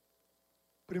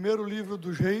Primeiro livro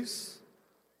dos Reis,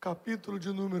 capítulo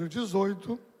de número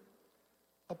 18,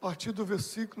 a partir do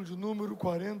versículo de número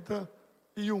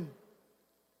 41.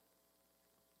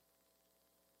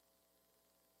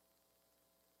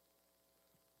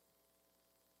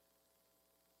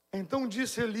 Então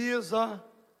disse Elias a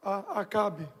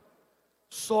Acabe: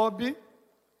 sobe,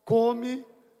 come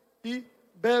e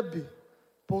bebe,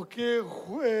 porque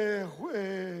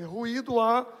ruído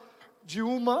há de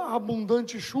uma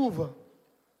abundante chuva.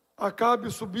 Acabe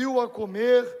subiu a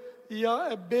comer e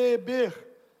a beber,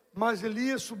 mas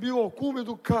Elias subiu ao cume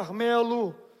do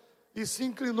Carmelo e se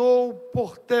inclinou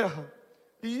por terra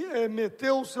e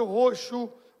meteu o seu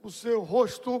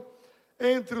rosto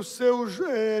entre os seus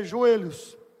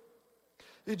joelhos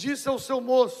e disse ao seu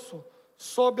moço: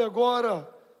 sobe agora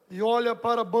e olha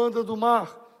para a banda do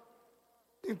mar.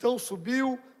 Então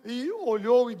subiu e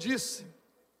olhou e disse: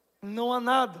 não há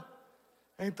nada.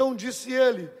 Então disse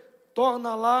ele: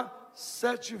 torna lá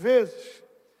 7 vezes.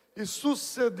 E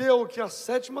sucedeu que a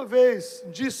 7ª vez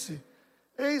disse: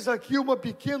 eis aqui uma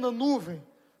pequena nuvem,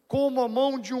 como a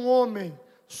mão de um homem,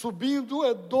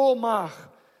 subindo do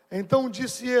mar. Então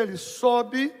disse ele: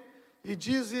 sobe e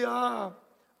dize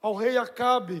ao rei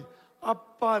Acabe: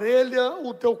 aparelha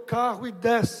o teu carro e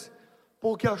desce,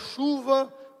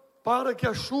 para que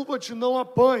a chuva te não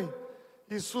apanhe.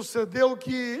 E sucedeu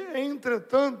que,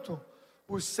 entretanto,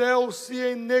 os céus se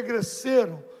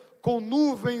enegreceram com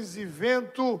nuvens e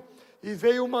vento, e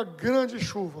veio uma grande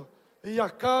chuva. E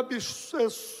Acabe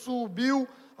subiu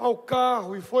ao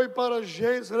carro e foi para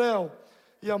Jezreel.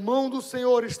 E a mão do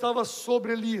Senhor estava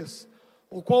sobre Elias,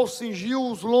 o qual cingiu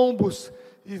os lombos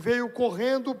e veio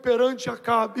correndo perante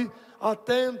Acabe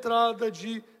até a entrada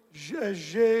de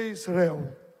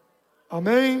Jezreel.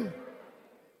 Amém?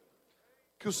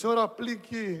 Que o Senhor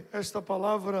aplique esta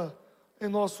palavra em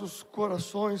nossos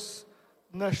corações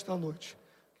nesta noite.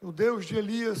 Que o Deus de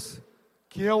Elias,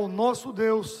 que é o nosso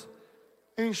Deus,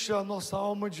 encha a nossa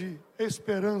alma de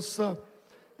esperança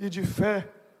e de fé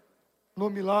no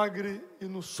milagre e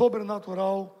no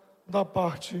sobrenatural da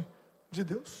parte de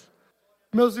Deus.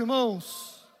 Meus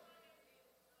irmãos,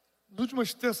 nas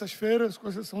últimas terças-feiras, com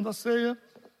exceção da ceia,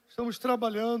 estamos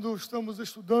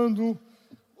estudando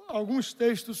alguns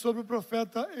textos sobre o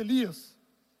profeta Elias.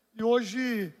 E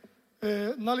hoje,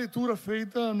 na leitura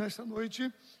feita nesta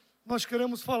noite, nós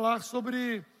queremos falar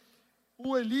sobre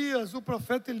o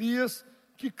profeta Elias,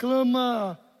 que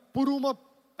clama por uma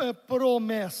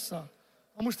promessa.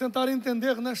 Vamos tentar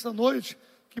entender nesta noite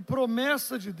que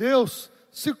promessa de Deus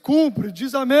se cumpre.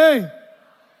 Diz amém.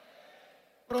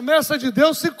 Promessa de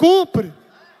Deus se cumpre.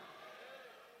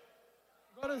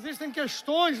 Agora existem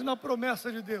questões na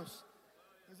promessa de Deus.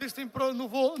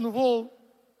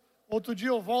 Outro dia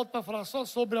eu volto para falar só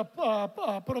sobre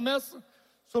a promessa,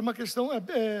 sobre uma questão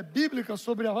bíblica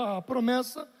sobre a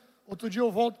promessa. Outro dia eu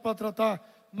volto para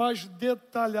tratar mais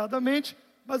detalhadamente,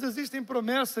 mas existem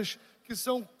promessas que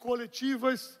são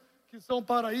coletivas, que são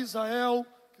para Israel,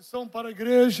 que são para a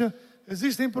igreja.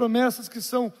 Existem promessas que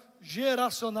são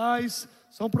geracionais,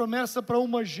 são promessas para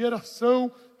uma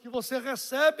geração, que você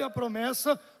recebe a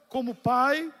promessa como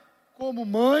pai, como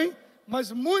mãe, mas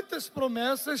muitas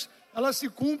promessas, elas se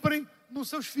cumprem nos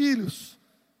seus filhos.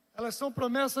 Elas são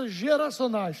promessas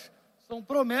geracionais, são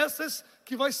promessas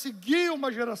que vai seguir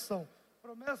uma geração,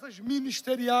 promessas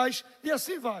ministeriais e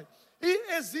assim vai.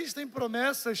 E existem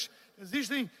promessas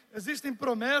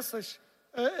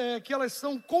que elas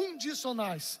são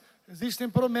condicionais. Existem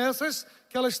promessas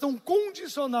que elas estão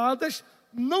condicionadas,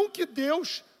 não que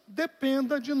Deus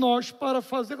dependa de nós para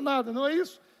fazer nada, não é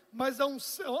isso? Mas há um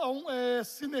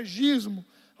sinergismo,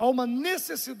 há uma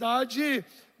necessidade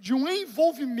de um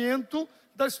envolvimento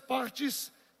das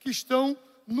partes que estão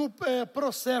no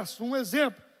processo. Um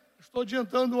exemplo, estou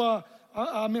adiantando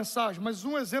a mensagem, mas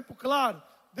um exemplo claro: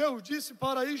 Deus disse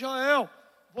para Israel: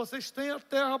 vocês têm a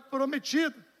terra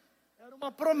prometida. Era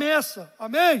uma promessa,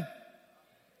 amém?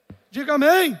 Diga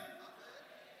amém.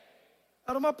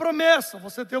 Era uma promessa,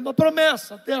 você tem uma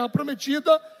promessa, a terra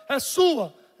prometida é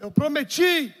sua, eu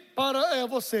prometi para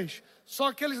vocês.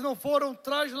 Só que eles não foram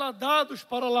trasladados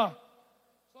para lá,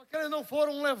 só que eles não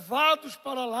foram levados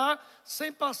para lá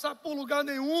sem passar por lugar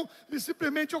nenhum e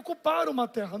simplesmente ocuparam uma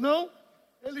terra. Não,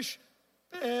 eles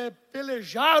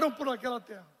pelejaram por aquela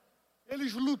terra,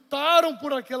 eles lutaram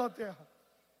por aquela terra,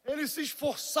 eles se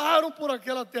esforçaram por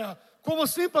aquela terra. Como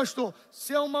assim, pastor?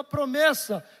 Se é uma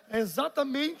promessa, é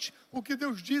exatamente o que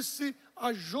Deus disse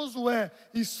a Josué: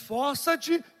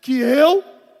 esforça-te que eu.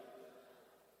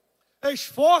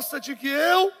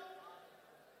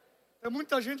 Tem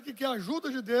muita gente que quer a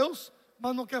ajuda de Deus,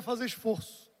 mas não quer fazer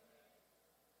esforço.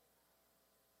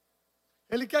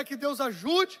 Ele quer que Deus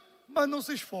ajude, mas não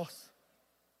se esforça.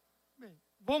 Bem,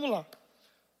 vamos lá.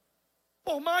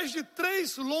 Por mais de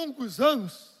 3 longos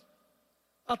anos,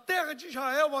 a terra de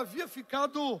Israel havia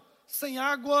ficado sem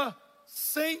água,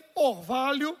 sem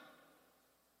orvalho,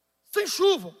 sem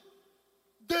chuva.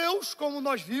 Deus, como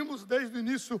nós vimos desde o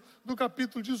início do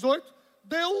capítulo 18,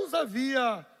 Deus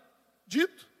havia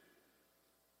dito,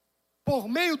 por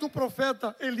meio do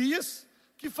profeta Elias,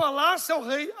 que falasse ao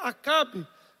rei Acabe,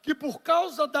 que por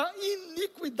causa da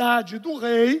iniquidade do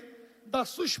rei, da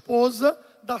sua esposa,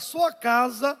 da sua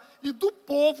casa e do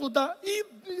povo da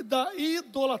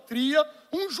idolatria,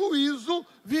 um juízo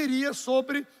viria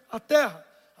sobre a terra.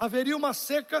 Haveria uma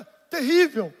seca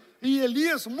terrível. E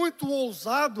Elias, muito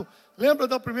ousado, lembra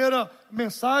da primeira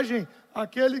mensagem?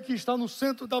 Aquele que está no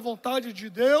centro da vontade de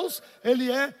Deus,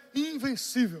 ele é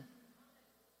invencível.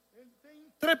 Ele tem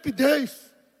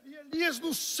intrepidez. E Elias,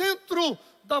 no centro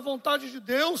da vontade de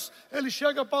Deus, ele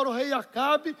chega para o rei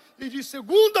Acabe e diz,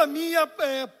 segundo a minha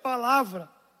palavra.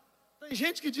 Tem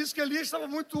gente que diz que Elias estava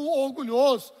muito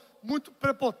orgulhoso, muito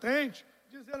prepotente,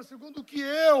 dizendo, segundo o que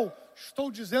eu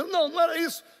estou dizendo. Não, não era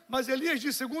isso. Mas Elias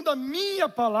diz, segundo a minha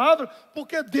palavra,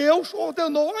 porque Deus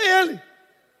ordenou a ele.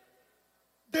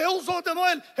 Deus ordenou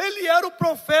a ele. Ele era o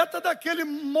profeta daquele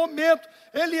momento.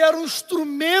 Ele era o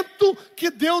instrumento que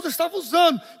Deus estava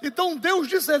usando. Então Deus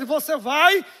disse a ele, você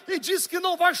vai e diz que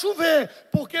não vai chover,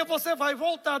 porque você vai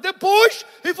voltar depois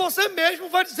e você mesmo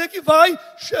vai dizer que vai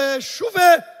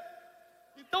chover.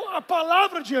 Então a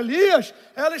palavra de Elias,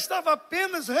 ela estava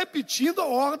apenas repetindo a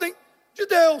ordem de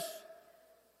Deus.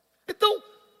 Então,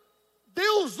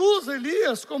 Deus usa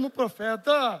Elias como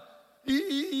profeta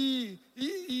e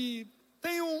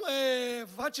tem um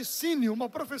vaticínio, uma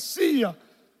profecia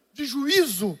de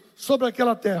juízo sobre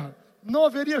aquela terra. Não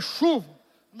haveria chuva,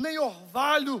 nem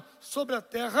orvalho sobre a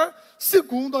terra,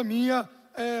 segundo a minha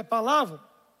palavra.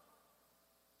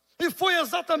 E foi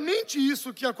exatamente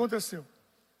isso que aconteceu.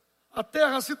 A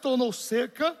terra se tornou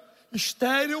seca,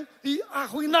 estéril e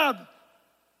arruinada.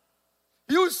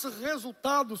 E os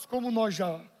resultados, como nós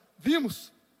já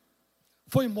vimos,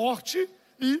 foi morte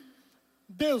e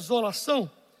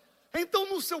desolação. Então,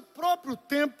 no seu próprio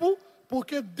tempo,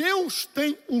 porque Deus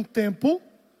tem um tempo,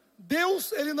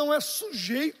 Deus, ele não é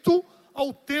sujeito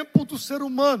ao tempo do ser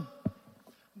humano.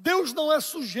 Deus não é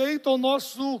sujeito ao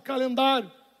nosso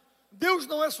calendário. Deus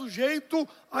não é sujeito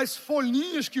às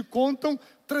folhinhas que contam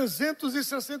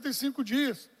 365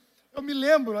 dias. Eu me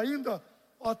lembro ainda,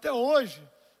 até hoje,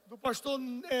 do pastor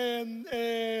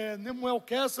Nemuel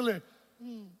Kessler,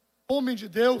 um homem de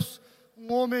Deus,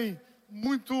 um homem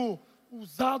muito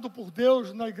usado por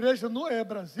Deus na igreja no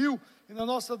Brasil e na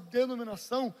nossa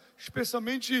denominação,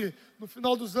 especialmente no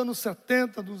final dos anos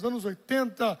 70, dos anos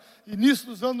 80, início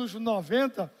dos anos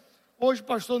 90. Hoje o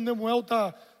pastor Nemuel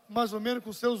está mais ou menos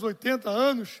com seus 80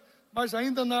 anos, mas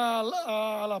ainda na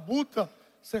labuta,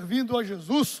 servindo a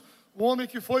Jesus, o homem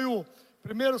que foi o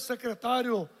primeiro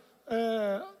secretário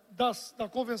da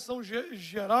Convenção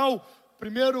Geral,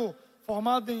 primeiro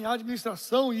formado em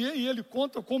administração, e ele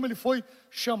conta como ele foi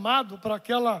chamado para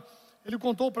aquela. Ele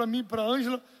contou para mim e para a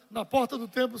Ângela, na porta do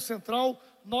Templo Central,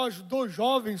 nós 2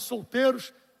 jovens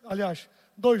solteiros, aliás,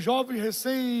 2 jovens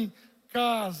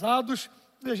recém-casados,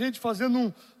 e a gente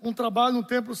fazendo um trabalho no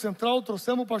Templo Central.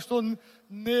 Trouxemos o pastor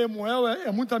Nemuel,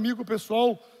 é muito amigo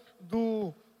pessoal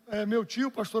do meu tio,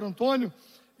 o pastor Antônio,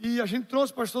 e a gente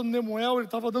trouxe o pastor Nemuel. Ele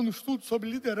estava dando estudo sobre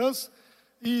liderança,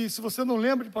 e se você não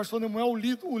lembra de pastor Nemuel,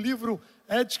 o livro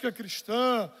Ética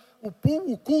Cristã, o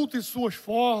Culto e Suas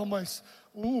Formas,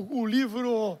 o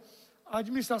livro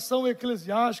Administração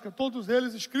Eclesiástica, todos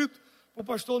eles escritos por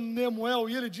pastor Nemuel,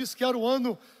 e ele disse que era o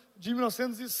ano de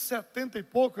 1970 e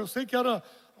pouco. Eu sei que era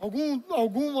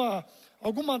alguma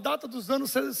data dos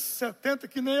anos 70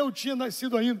 que nem eu tinha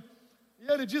nascido ainda.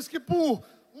 E ele disse que por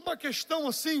uma questão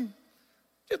assim,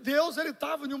 que Deus, ele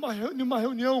estava em uma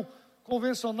reunião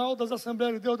convencional das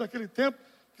Assembleias de Deus daquele tempo,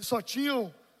 que só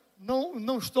tinham,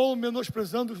 não estou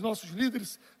menosprezando os nossos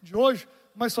líderes de hoje,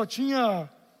 mas só tinha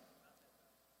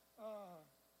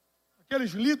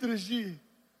aqueles líderes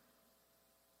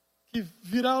que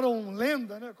viraram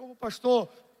lenda, né? Como o pastor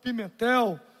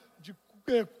Pimentel, de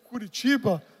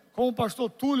Curitiba, como o pastor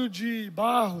Túlio de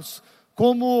Barros,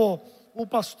 como o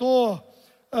pastor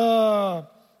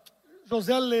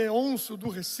José Leôncio, do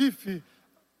Recife.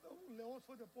 O Leôncio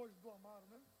foi depois do Amaro,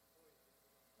 né?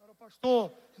 Era o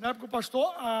pastor, na época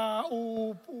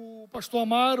o pastor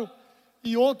Amaro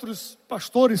e outros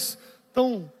pastores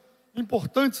tão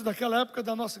importantes daquela época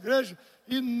da nossa igreja.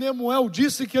 E Nemuel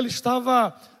disse que ele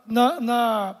estava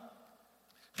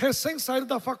recém saído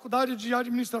da faculdade de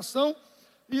administração,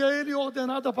 e aí ele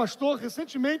ordenado a pastor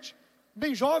recentemente,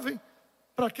 bem jovem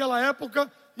para aquela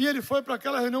época, e ele foi para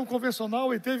aquela reunião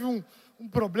convencional e teve um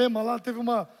problema lá, teve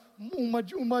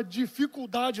uma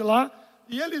dificuldade lá,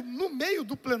 e ele no meio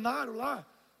do plenário lá,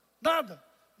 nada,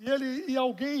 e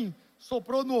alguém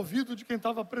soprou no ouvido de quem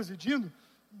estava presidindo,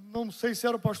 não sei se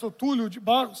era o pastor Túlio de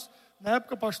Barros, na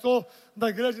época pastor da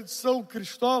igreja de São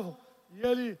Cristóvão, e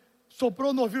ele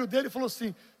soprou no ouvido dele e falou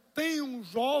assim: tem um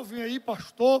jovem aí,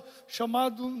 pastor,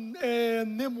 chamado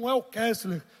Nemuel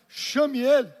Kessler, chame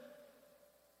ele.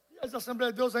 E as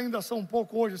Assembleias de Deus ainda são um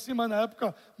pouco hoje assim, mas na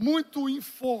época muito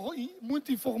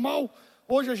informal.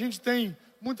 Hoje a gente tem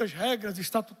muitas regras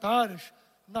estatutárias.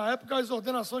 Na época as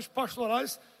ordenações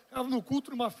pastorais estavam no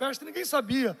culto, numa festa, ninguém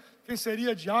sabia quem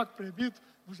seria diácono, presbítero,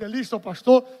 evangelista ou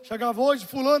pastor. Chegava hoje,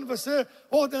 fulano vai ser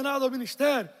ordenado ao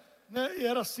ministério, né? E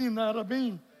era assim, né? Era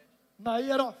bem, aí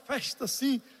era uma festa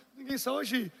assim, ninguém sabe.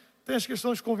 Hoje tem as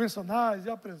questões convencionais, e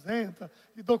apresenta,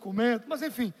 e documenta, mas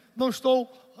enfim, não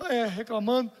estou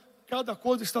reclamando, cada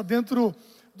coisa está dentro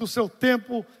do seu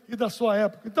tempo e da sua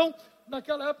época. Então,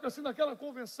 naquela época, assim, naquela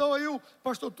convenção, aí o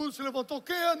pastor Túlio se levantou: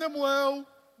 quem é Nemuel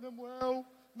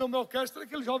Kessler,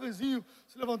 aquele jovenzinho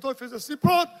se levantou e fez assim: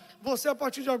 pronto, você a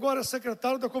partir de agora é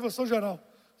secretário da convenção geral.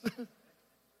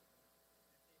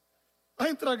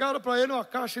 Aí entregaram para ele uma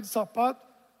caixa de sapato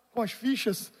com as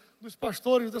fichas dos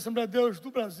pastores da Assembleia de Deus do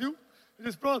Brasil. Ele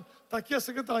disse: pronto, está aqui a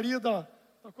secretaria da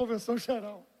convenção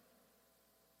geral.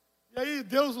 E aí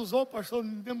Deus usou o pastor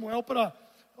Nemuel para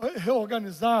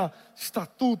reorganizar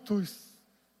estatutos,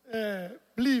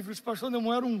 livros. O pastor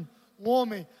Nemuel era um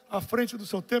homem à frente do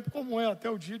seu tempo, como é até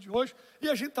o dia de hoje, e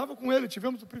a gente estava com ele,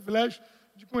 tivemos o privilégio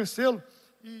de conhecê-lo,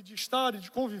 e de estar, e de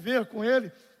conviver com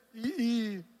ele,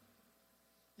 e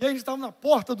aí a gente estava na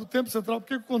porta do templo central. Por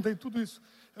que eu contei tudo isso?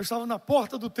 Eu estava na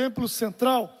porta do templo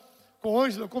central, com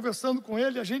Ângela, conversando com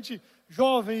ele, a gente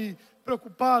jovem, e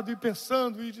preocupado, e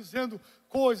pensando, e dizendo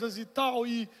coisas, e tal,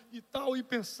 e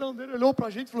pensando. Ele olhou para a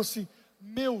gente e falou assim: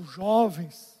 meus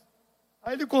jovens.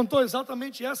 Aí ele contou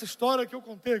exatamente essa história que eu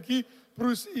contei aqui para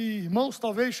os irmãos,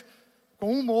 talvez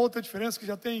com uma ou outra diferença, que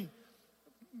já tem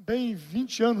bem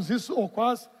 20 anos isso, ou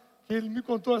quase, que ele me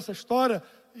contou essa história.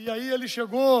 E aí ele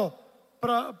chegou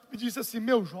e disse assim: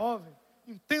 meu jovem,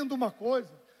 entenda uma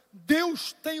coisa,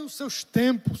 Deus tem os seus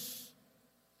tempos,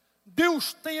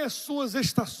 Deus tem as suas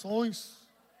estações,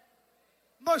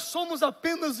 nós somos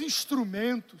apenas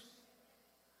instrumentos.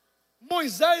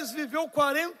 Moisés viveu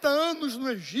 40 anos no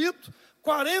Egito,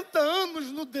 40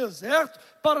 anos no deserto,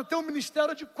 para ter um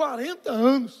ministério de 40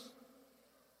 anos.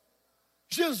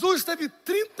 Jesus teve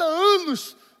 30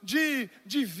 anos de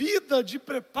vida, de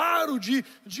preparo,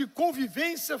 de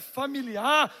convivência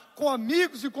familiar, com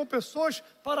amigos e com pessoas,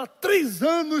 para 3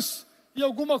 anos e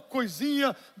alguma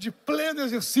coisinha de pleno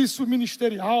exercício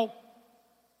ministerial.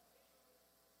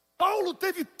 Paulo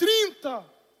teve 30.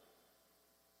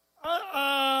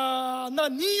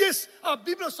 Ananias, a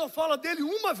Bíblia só fala dele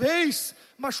uma vez,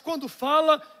 mas quando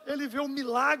fala, ele vê um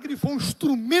milagre, foi um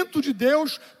instrumento de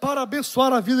Deus para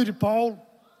abençoar a vida de Paulo.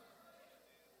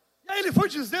 E aí ele foi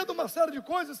dizendo uma série de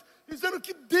coisas, dizendo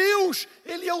que Deus,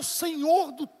 Ele é o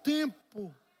Senhor do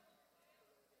tempo.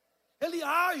 Ele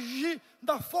age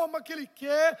da forma que Ele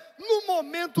quer, no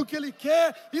momento que Ele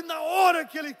quer, e na hora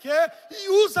que Ele quer, e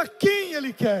usa quem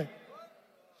Ele quer.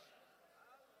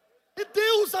 E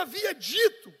Deus havia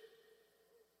dito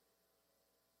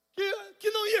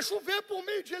que não ia chover por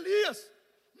meio de Elias,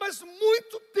 mas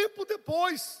muito tempo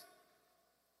depois,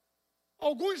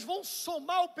 alguns vão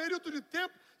somar o período de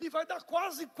tempo, e vai dar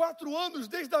quase 4 anos,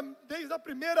 desde a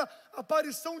primeira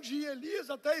aparição de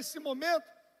Elias até esse momento.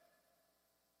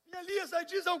 E Elias aí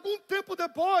diz: algum tempo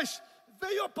depois,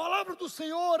 veio a palavra do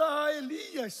Senhor a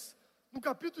Elias, no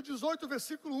capítulo 18,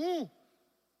 versículo 1,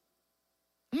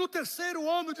 no 3º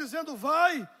ano, dizendo: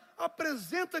 vai,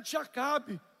 apresenta-te a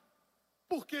Acabe.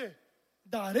 Por quê?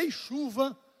 Darei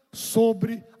chuva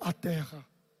sobre a terra.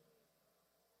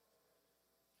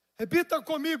 Repita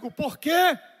comigo: por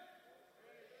quê?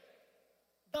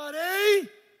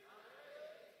 Darei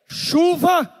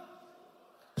chuva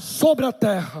sobre a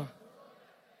terra.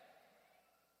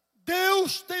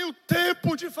 Deus tem o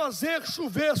tempo de fazer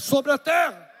chover sobre a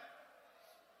terra.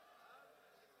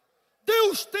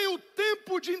 Deus tem o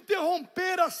tempo de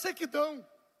interromper a sequidão.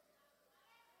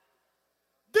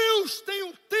 Deus tem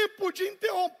o tempo de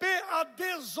interromper a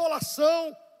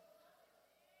desolação.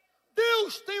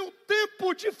 Deus tem o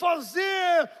tempo de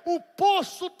fazer o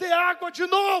poço ter água de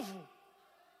novo.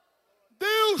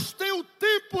 Deus tem o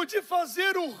tempo de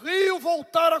fazer o rio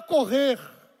voltar a correr.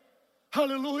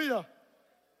 Aleluia.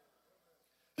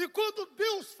 E quando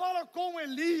Deus fala com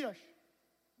Elias,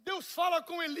 Deus fala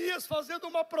com Elias fazendo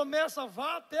uma promessa: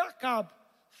 vá até Acabe,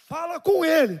 fala com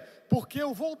ele, porque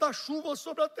eu vou dar chuva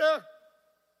sobre a terra.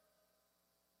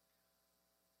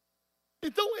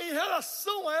 Então, em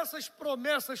relação a essas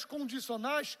promessas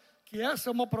condicionais, que essa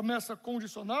é uma promessa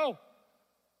condicional,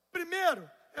 primeiro,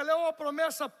 ela é uma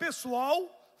promessa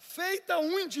pessoal, feita a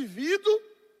um indivíduo,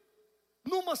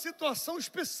 numa situação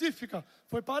específica.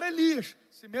 Foi para Elias,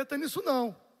 se meta nisso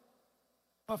não,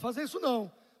 para fazer isso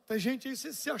não. Tem gente aí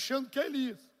se achando que é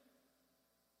Elias.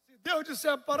 Se Deus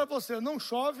disser para você, não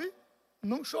chove,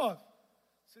 não chove.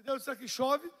 Se Deus disser que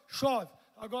chove, chove.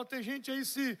 Agora tem gente aí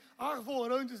se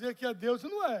arvorando dizer que é Deus, e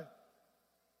não é.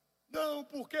 Não,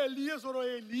 porque Elias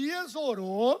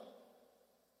orou,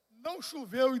 não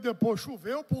choveu e depois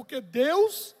choveu, porque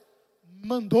Deus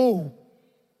mandou.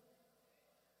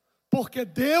 Porque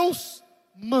Deus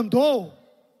mandou.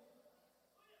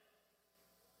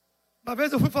 Uma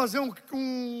vez eu fui fazer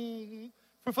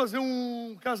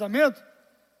um casamento,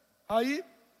 aí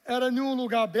era em um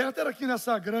lugar aberto, era aqui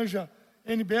nessa granja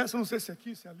NBS, não sei se é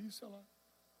aqui, se é ali, sei lá.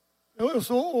 Eu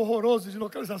sou horroroso de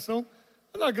localização,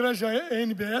 na granja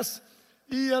NBS,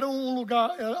 e era um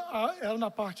lugar, era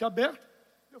na parte aberta.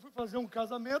 Eu fui fazer um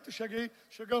casamento,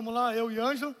 chegamos lá, eu e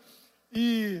Ângela,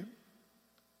 e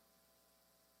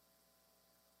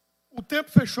o tempo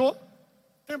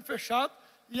fechado,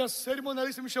 e a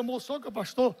cerimonialista me chamou, só que o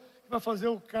pastor que vai fazer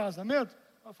o casamento.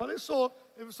 Eu falei, sou.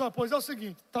 Ele disse, pois é o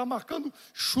seguinte, está marcando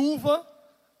chuva,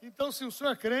 então se o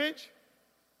senhor é crente,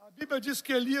 a Bíblia diz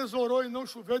que Elias orou e não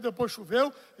choveu, e depois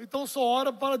choveu, então só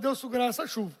ora para Deus segurar essa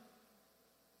chuva.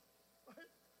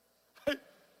 Aí,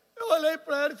 eu olhei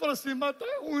para ele e falei assim, mas está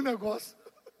ruim o negócio.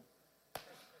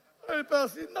 Aí ele falou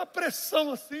assim, na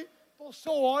pressão assim, o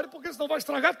senhor ore, porque senão vai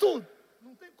estragar tudo.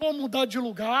 Não tem como mudar de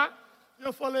lugar. E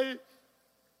eu falei,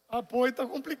 está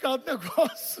complicado o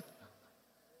negócio.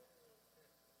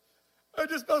 Eu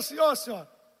disse para ela assim,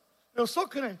 senhora, eu sou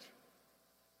crente,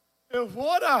 eu vou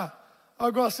orar.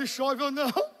 Agora, se chove ou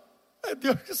não, é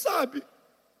Deus que sabe.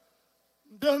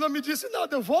 Deus não me disse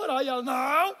nada, eu vou orar. E ela,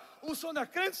 não, o senhor não é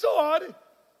crente, o senhor ore.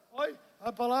 Olha,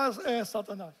 a palavra é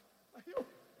Satanás.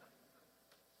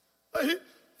 Aí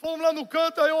fomos lá no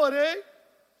canto, aí eu orei,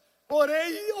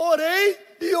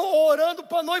 e orando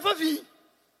para a noiva vir.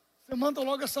 Você manda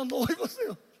logo essa noiva,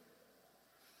 Senhor.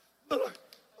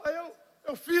 Aí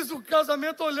eu fiz o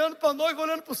casamento olhando para a noiva,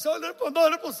 olhando para o céu, olhando para a noiva,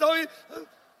 olhando para o céu, e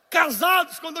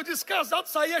casados, quando eu disse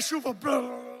casados, saía a chuva.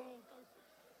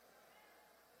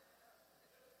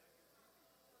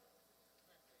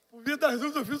 Por via das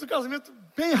dúvidas, eu fiz o casamento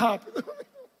bem rápido.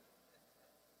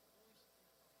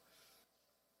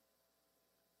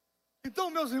 Então,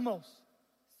 meus irmãos,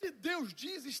 se Deus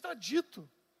diz, está dito.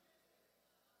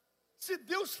 Se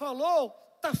Deus falou,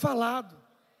 está falado.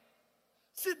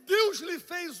 Se Deus lhe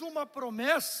fez uma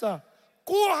promessa,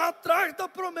 corra atrás da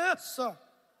promessa.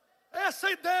 Essa é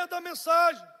a ideia da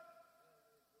mensagem.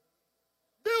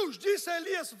 Deus disse a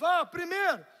Elias, vá.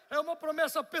 Primeiro, é uma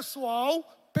promessa pessoal.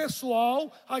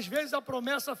 Às vezes a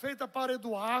promessa feita para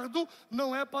Eduardo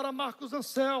não é para Marcos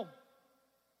Anselmo.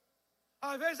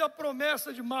 Às vezes a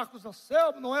promessa de Marcos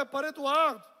Anselmo não é para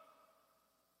Eduardo.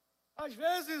 Às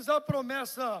vezes a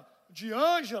promessa de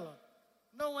Ângela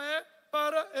não é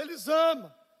para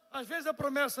Elisama. Às vezes a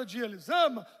promessa de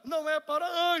Elisama não é para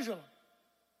Ângela.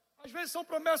 Às vezes são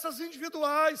promessas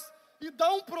individuais. E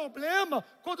dá um problema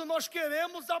quando nós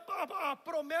queremos a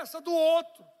promessa do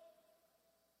outro.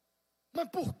 Mas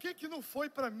por que não foi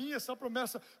para mim essa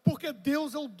promessa? Porque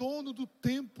Deus é o dono do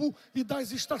tempo e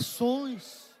das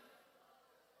estações.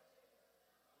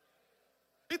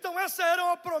 Então essa era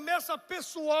uma promessa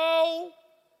pessoal,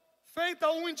 feita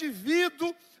a um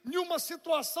indivíduo, em uma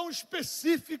situação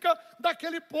específica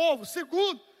daquele povo.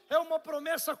 Segundo, é uma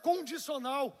promessa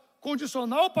condicional.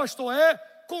 Condicional, pastor, é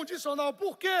condicional.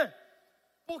 Por quê?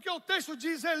 Porque o texto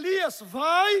diz, Elias,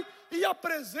 vai e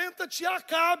apresenta-te a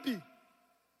Acabe.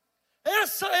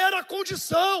 Essa era a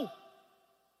condição.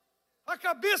 A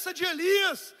cabeça de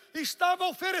Elias estava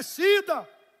oferecida,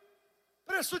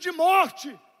 preço de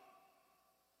morte.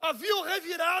 Haviam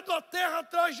revirado a terra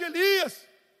atrás de Elias.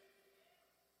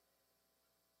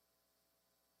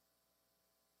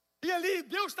 E ali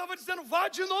Deus estava dizendo, vá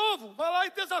de novo, vá lá e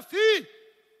desafie.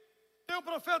 Tem o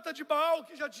profeta de Baal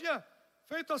que já tinha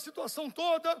feito a situação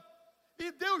toda.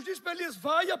 E Deus diz para Elias,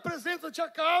 vai e apresenta-te a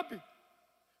Acabe.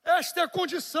 Esta é a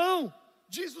condição,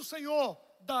 diz o Senhor,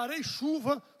 darei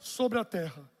chuva sobre a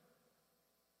terra.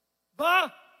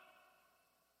 Vá.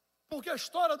 Porque a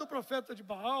história do profeta de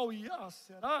Baal e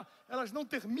Aserá, elas não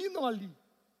terminam ali.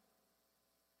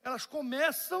 Elas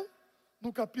começam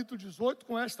no capítulo 18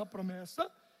 com esta promessa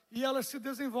e elas se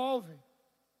desenvolvem.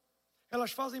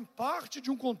 Elas fazem parte de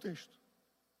um contexto.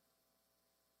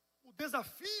 O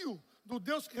desafio do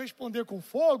Deus que responder com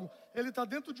fogo, ele está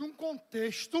dentro de um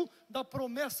contexto da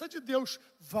promessa de Deus.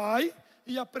 Vai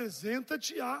e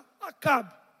apresenta-te a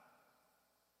Acabe,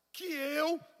 que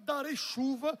eu darei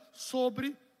chuva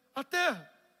sobre a terra.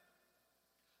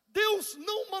 Deus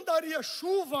não mandaria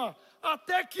chuva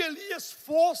até que Elias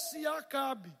fosse a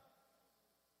Acabe.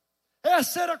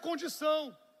 Essa era a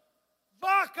condição.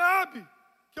 Vá, Acabe,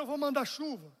 que eu vou mandar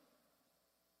chuva.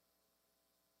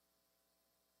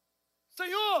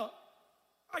 Senhor,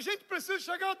 a gente precisa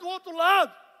chegar do outro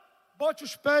lado. Bote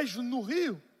os pés no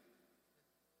rio.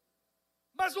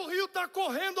 Mas o rio está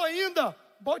correndo ainda.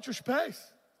 Bote os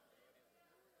pés.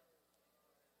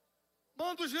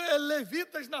 Manda os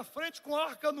levitas na frente com a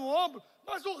arca no ombro.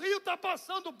 Mas o rio está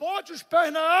passando. Bote os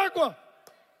pés na água.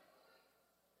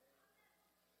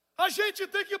 A gente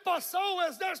tem que passar, o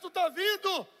exército está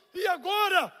vindo. E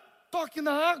agora, toque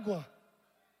na água.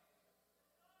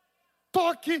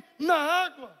 Toque na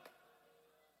água.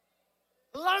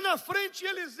 Lá na frente,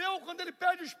 Eliseu, quando ele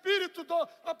pede o Espírito,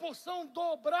 a porção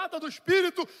dobrada do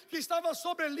Espírito que estava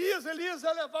sobre Elias, Elias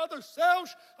é levado aos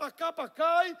céus, a capa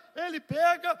cai, ele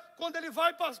pega, quando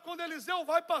Eliseu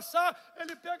vai passar,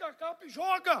 ele pega a capa e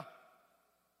joga.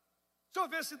 Deixa eu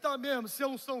ver se está mesmo, se a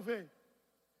unção vem.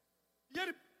 E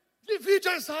ele divide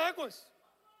as águas.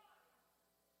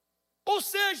 Ou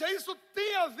seja, isso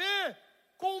tem a ver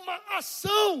com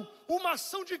uma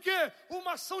ação de quê?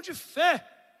 Uma ação de fé.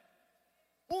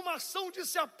 Uma ação de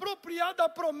se apropriar da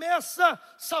promessa,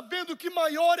 sabendo que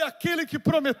maior é aquele que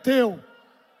prometeu.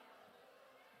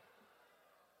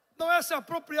 Não é se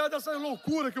apropriar dessa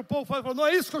loucura que o povo faz. Não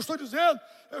é isso que eu estou dizendo.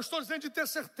 Eu estou dizendo de ter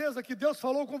certeza que Deus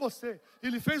falou com você.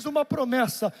 Ele fez uma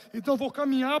promessa, então eu vou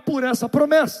caminhar por essa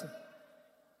promessa.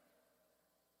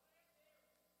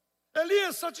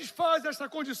 Elias satisfaz esta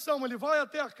condição, ele vai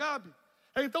até Acabe.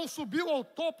 Então subiu ao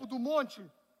topo do monte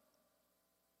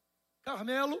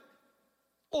Carmelo,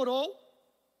 orou,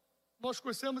 nós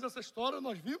conhecemos essa história,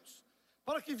 nós vimos,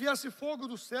 para que viesse fogo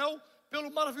do céu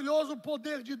pelo maravilhoso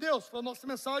poder de Deus. Foi a nossa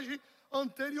mensagem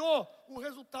anterior. O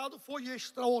resultado foi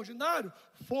extraordinário.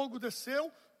 Fogo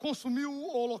desceu, consumiu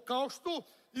o holocausto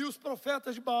e os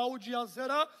profetas de Baal de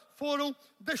Azerá foram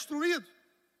destruídos.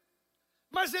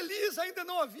 Mas Elias ainda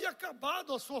não havia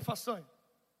acabado a sua façanha.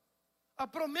 A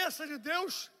promessa de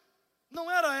Deus não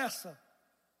era essa,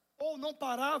 ou não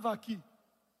parava aqui.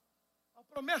 A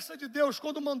promessa de Deus,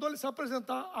 quando mandou ele se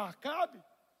apresentar a Acabe,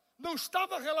 não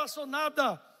estava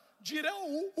relacionada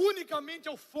unicamente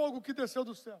ao fogo que desceu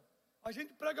do céu. A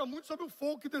gente prega muito sobre o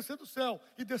fogo que desceu do céu,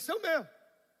 e desceu mesmo.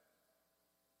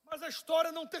 Mas a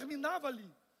história não terminava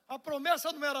ali. A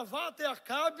promessa não era vá até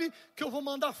Acabe, que eu vou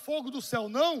mandar fogo do céu,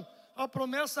 não. A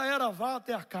promessa era vá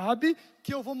até Acabe,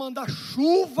 que eu vou mandar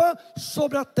chuva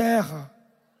sobre a terra.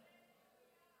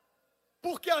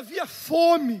 Porque havia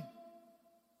fome,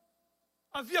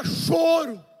 havia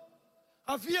choro,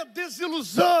 havia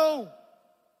desilusão,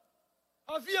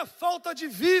 havia falta de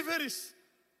víveres,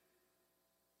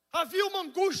 havia uma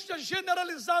angústia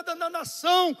generalizada na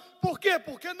nação. Por quê?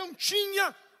 Porque não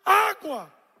tinha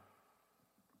água.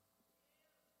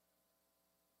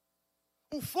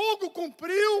 O fogo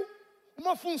cumpriu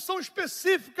uma função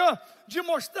específica de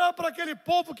mostrar para aquele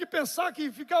povo que pensava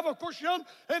que ficava cocheando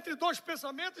entre dois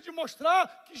pensamentos, de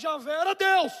mostrar que Javé era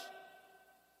Deus.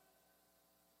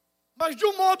 Mas de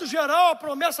um modo geral a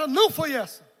promessa não foi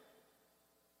essa.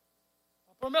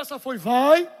 A promessa foi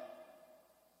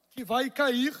que vai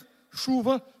cair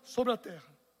chuva sobre a terra.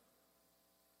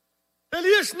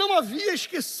 Elias não havia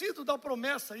esquecido da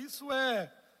promessa, isso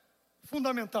é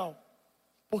fundamental.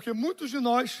 Porque muitos de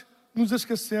nós nos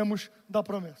esquecemos da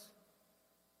promessa.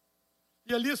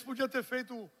 E Elias podia ter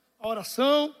feito a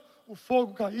oração, o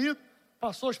fogo caído,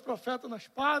 passou os profetas na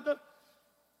espada,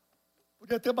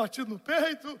 podia ter batido no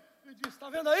peito e disse, está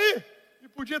vendo aí? E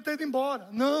podia ter ido embora.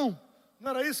 Não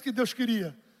era isso que Deus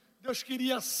queria. Deus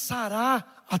queria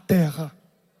sarar a terra.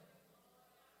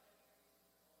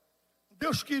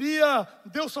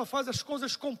 Deus só faz as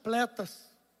coisas completas.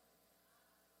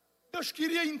 Deus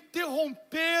queria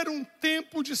interromper um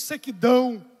tempo de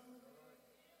sequidão.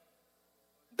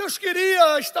 Deus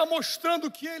queria estar mostrando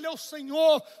que Ele é o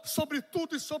Senhor sobre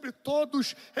tudo e sobre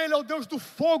todos. Ele é o Deus do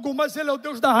fogo, mas Ele é o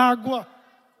Deus da água.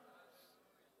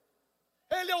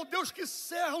 Ele é o Deus que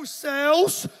cerra os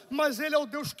céus, mas Ele é o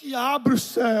Deus que abre os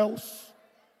céus.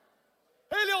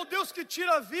 Ele é o Deus que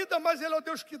tira a vida, mas Ele é o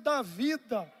Deus que dá a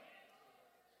vida.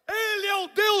 Ele é o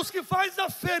Deus que faz a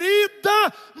ferida,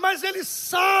 mas Ele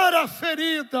sara a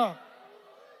ferida.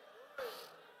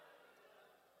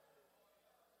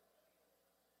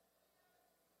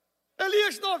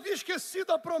 Elias não havia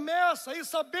esquecido a promessa, e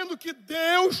sabendo que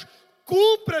Deus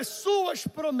cumpre as suas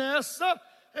promessas,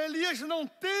 Elias não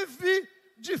teve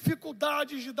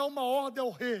dificuldades de dar uma ordem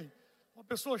ao rei. Uma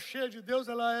pessoa cheia de Deus,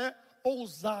 ela é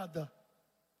ousada.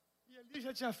 E Elias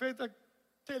já tinha feito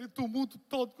aquele tumulto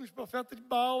todo com os profetas de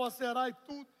Baal, Aserá e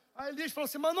tudo. Aí Elias falou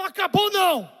assim, mas não acabou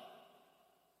não.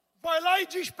 Vai lá e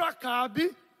diz para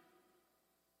Acabe,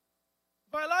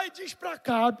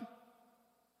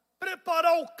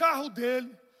 preparar o carro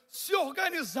dele, se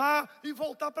organizar e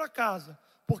voltar para casa,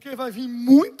 porque vai vir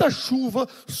muita chuva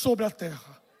sobre a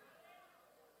terra.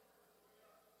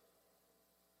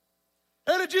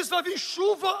 Ele disse, vai vir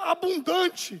chuva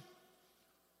abundante.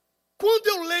 Quando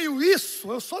eu leio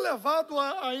isso, eu sou levado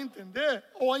a entender,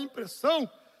 ou a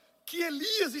impressão, que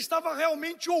Elias estava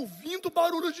realmente ouvindo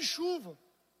barulho de chuva.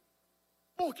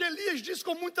 Porque Elias disse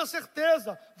com muita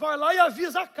certeza, vai lá e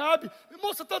avisa Acabe.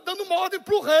 Irmão, você está dando uma ordem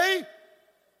para o rei.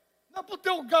 Não é para o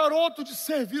teu garoto de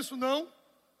serviço, não.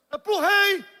 É para o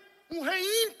rei, um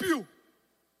rei ímpio.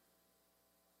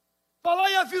 Vai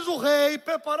lá e avisa o rei,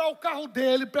 preparar o carro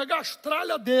dele, pegar as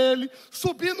tralhas dele,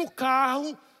 subir no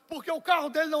carro, porque o carro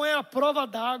dele não é a prova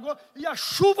d'água, e a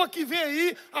chuva que vem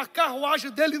aí, a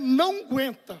carruagem dele não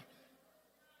aguenta.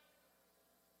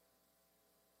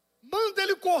 Manda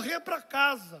ele correr para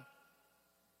casa.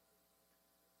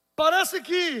 Parece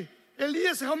que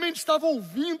Elias realmente estava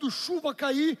ouvindo chuva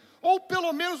cair, ou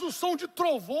pelo menos o som de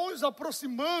trovões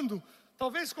aproximando.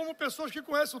 Talvez como pessoas que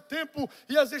conhecem o tempo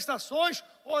e as estações,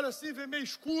 olha assim, vê meio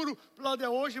escuro, lá de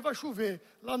hoje vai chover.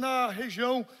 Lá na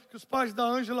região que os pais da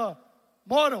Ângela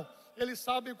moram, eles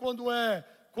sabem quando é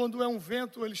um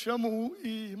vento, eles chamam, o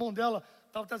irmão dela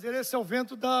estava dizendo, esse é o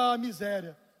vento da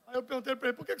miséria. Aí eu perguntei para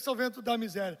ele, por que esse é o vento da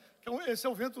miséria? Porque esse é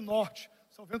o vento norte,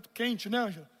 esse é o vento quente, né,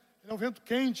 Ângela? Ele é um vento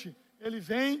quente, ele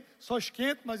vem, só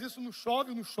esquenta, mas isso não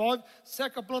chove,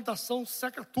 seca a plantação,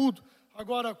 seca tudo.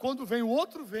 Agora, quando vem o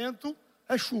outro vento,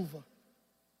 é chuva.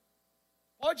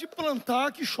 Pode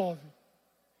plantar que chove.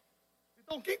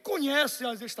 Então, quem conhece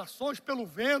as estações pelo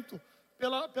vento,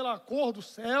 pela cor do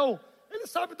céu, ele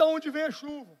sabe de onde vem a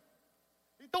chuva.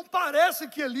 Então, parece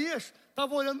que Elias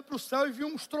estava olhando para o céu e viu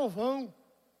uns trovão,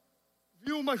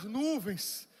 viu umas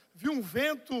nuvens, viu um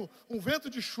vento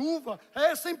de chuva.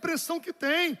 É essa a impressão que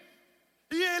tem.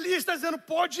 E Elias está dizendo,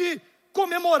 pode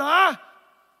comemorar,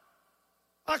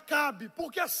 Acabe,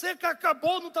 porque a seca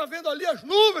acabou, não está vendo ali as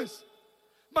nuvens.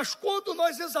 Mas quando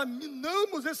nós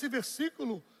examinamos esse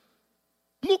versículo,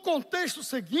 no contexto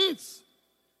seguinte,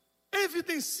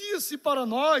 evidencia-se para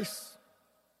nós,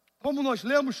 como nós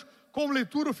lemos como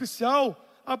leitura oficial,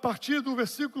 a partir do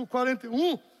versículo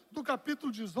 41, do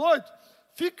capítulo 18,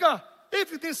 fica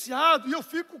evidenciado, e eu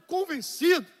fico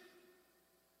convencido,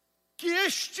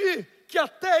 que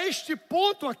até este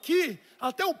ponto aqui,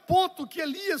 até o ponto que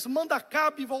Elias manda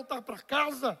Acabe voltar para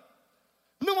casa,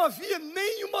 não havia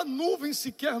nenhuma nuvem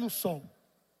sequer no céu.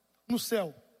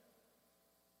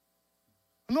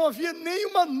 Não havia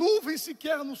nenhuma nuvem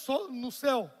sequer no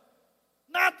céu.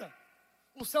 Nada.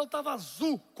 O céu estava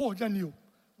azul, cor de anil.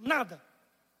 Nada.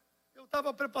 Eu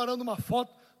estava preparando uma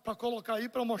foto para colocar aí,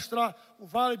 para mostrar o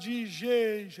vale de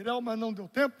Jezreel, mas não deu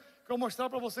tempo. Quero mostrar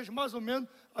para vocês mais ou menos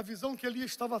a visão que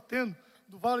Elias estava tendo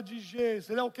do vale de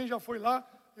Jezreel. Quem já foi lá,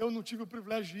 eu não tive o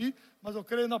privilégio de ir, mas eu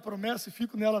creio na promessa e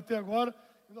fico nela até agora.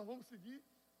 E nós vamos seguir.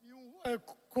 E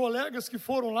colegas que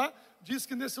foram lá, dizem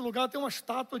que nesse lugar tem uma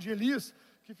estátua de Elias,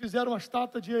 que fizeram uma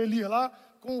estátua de Elias lá,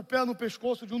 com o pé no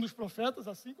pescoço de um dos profetas,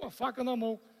 assim, com a faca na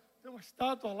mão. Tem uma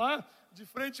estátua lá, de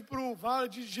frente para o vale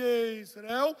de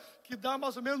Jezreel, que dá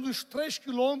mais ou menos uns 3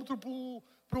 quilômetros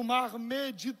para o mar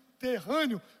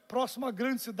Mediterrâneo, próximo à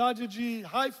grande cidade de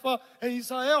Haifa, em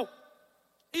Israel.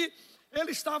 E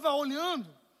ele estava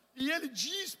olhando, e ele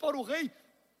diz para o rei,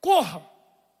 corra.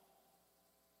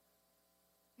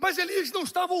 Mas Elias não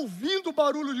estava ouvindo o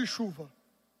barulho de chuva,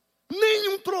 nem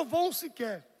um trovão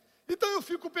sequer. Então eu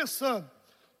fico pensando,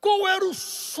 qual era o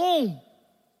som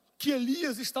que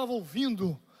Elias estava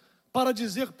ouvindo para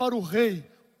dizer para o rei,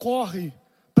 corre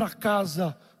para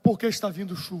casa, porque está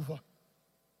vindo chuva?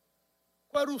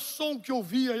 Qual era o som que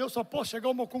ouvia? Eu só posso chegar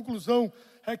a uma conclusão,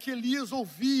 é que Elias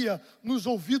ouvia nos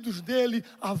ouvidos dele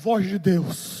a voz de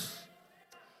Deus.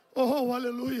 Oh,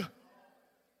 aleluia!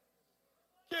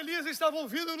 Que Elias estava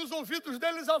ouvindo nos ouvidos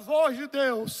deles a voz de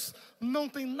Deus. Não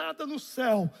tem nada no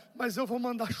céu, mas eu vou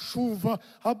mandar chuva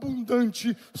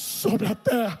abundante sobre a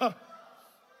terra.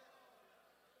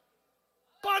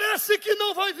 Parece que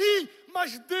não vai vir,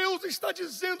 mas Deus está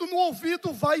dizendo no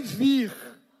ouvido, vai vir.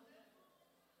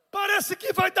 Parece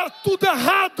que vai dar tudo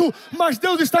errado, mas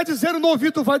Deus está dizendo no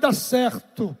ouvido, vai dar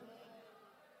certo.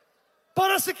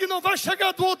 Parece que não vai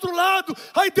chegar do outro lado.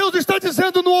 Aí Deus está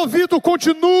dizendo no ouvido: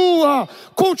 continua,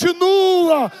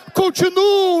 continua,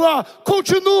 continua,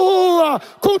 continua,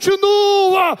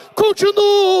 continua,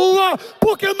 continua.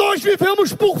 Porque nós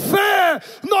vivemos por fé.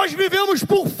 Nós vivemos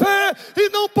por fé e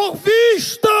não por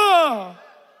vista.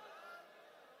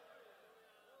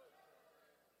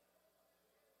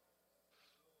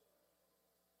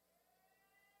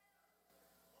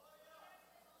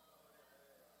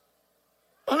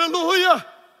 Aleluia!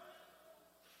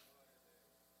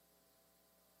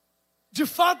 De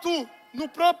fato, no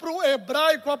próprio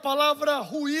hebraico, a palavra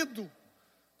ruído,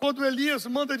 quando Elias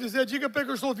manda dizer: diga para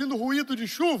que eu estou ouvindo ruído de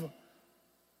chuva,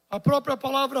 a própria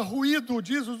palavra ruído,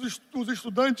 diz os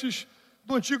estudantes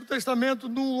do Antigo Testamento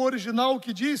no original,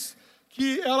 que diz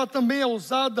que ela também é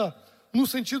usada no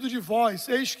sentido de voz.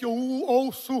 Eis que eu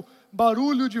ouço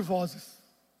barulho de vozes.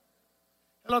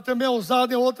 Ela também é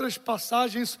usada em outras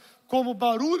passagens como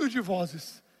barulho de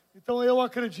vozes. Então eu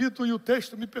acredito, e o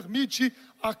texto me permite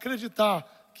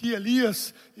acreditar, que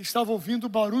Elias estava ouvindo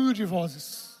barulho de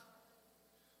vozes.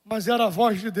 Mas era a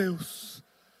voz de Deus,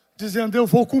 dizendo: eu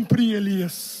vou cumprir,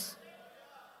 Elias.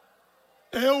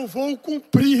 Eu vou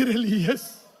cumprir,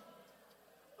 Elias.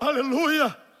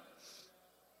 Aleluia.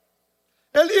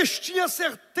 Elias tinha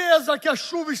certeza que a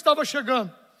chuva estava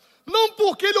chegando. Não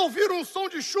porque ele ouvira um som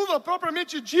de chuva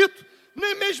propriamente dito,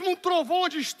 nem mesmo um trovão à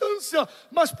distância,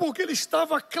 mas porque ele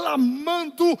estava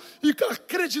clamando e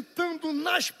acreditando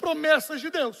nas promessas de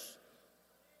Deus.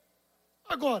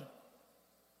 Agora,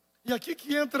 e aqui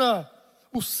que entra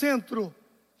o centro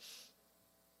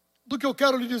do que eu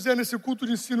quero lhe dizer nesse culto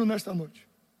de ensino nesta noite.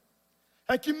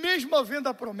 É que mesmo havendo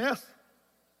a promessa,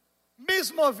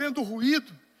 mesmo havendo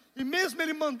ruído, e mesmo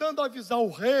ele mandando avisar o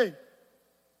rei,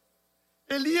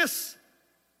 Elias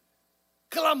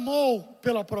clamou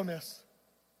pela promessa.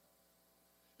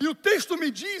 E o texto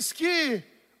me diz que,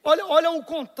 olha o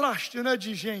contraste, né,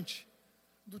 de gente,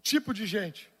 do tipo de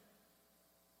gente.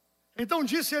 Então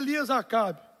disse Elias a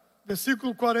Acabe,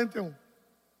 versículo 41.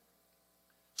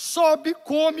 Sobe,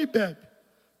 come e bebe,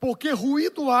 porque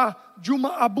ruído há de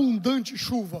uma abundante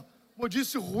chuva. Como eu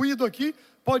disse, ruído aqui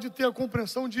pode ter a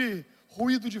compreensão de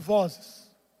ruído de vozes.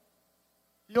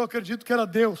 E eu acredito que era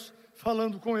Deus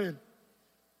falando com ele.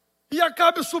 E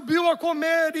Acabe subiu a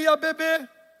comer e a beber.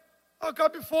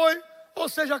 Acabe foi, ou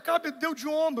seja, Acabe deu de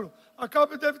ombro.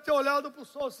 Acabe deve ter olhado para o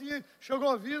sol assim, chegou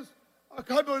o aviso.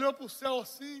 Acabe olhou para o céu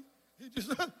assim e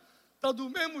disse: está do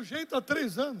mesmo jeito há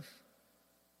 3 anos.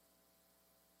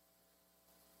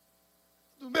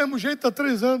 Do mesmo jeito há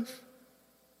 3 anos.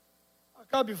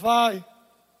 Acabe vai,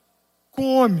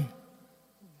 come,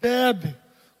 bebe,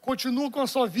 continua com a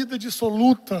sua vida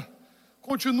dissoluta,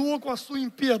 continua com a sua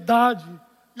impiedade.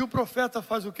 E o profeta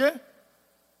faz o quê?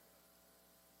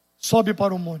 Sobe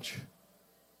para o monte.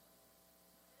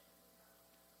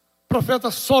 O profeta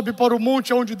sobe para o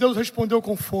monte onde Deus respondeu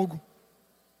com fogo.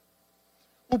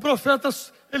 O profeta,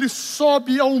 ele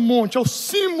sobe ao monte, ao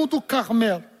cimo do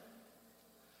Carmelo.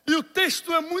 E o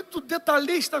texto é muito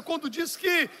detalhista quando diz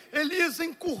que Elias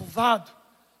encurvado,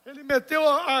 ele meteu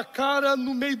a cara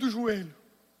no meio do joelho.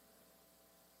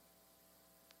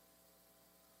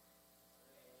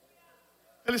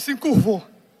 Ele se encurvou.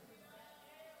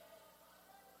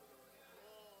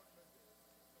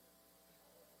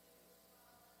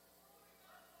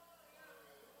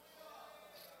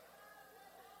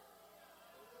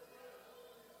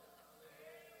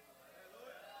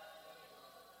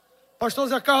 Pastor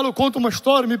Zé Carlos conta uma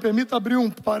história, me permita abrir um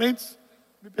parênteses,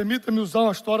 me permita me usar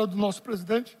uma história do nosso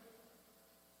presidente.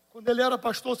 Quando ele era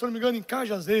pastor, se não me engano, em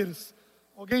Cajazeiras,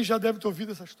 alguém já deve ter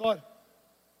ouvido essa história.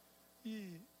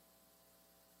 E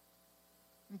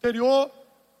no interior,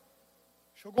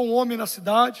 chegou um homem na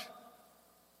cidade,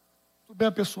 tudo bem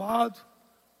apessoado,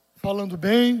 falando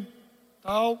bem,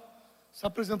 tal, se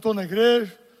apresentou na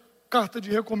igreja, carta de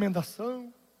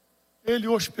recomendação, ele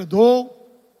hospedou,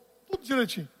 tudo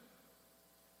direitinho.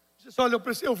 Disse: olha,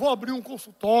 eu vou abrir um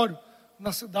consultório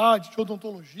na cidade de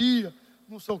odontologia,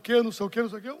 não sei o quê,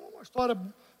 uma história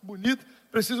bonita,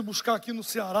 preciso buscar aqui no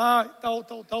Ceará e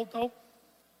tal.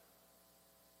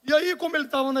 E aí, como ele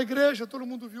estava na igreja, todo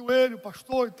mundo viu ele, o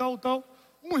pastor e tal,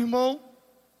 um irmão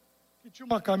que tinha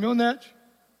uma caminhonete,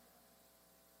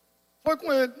 foi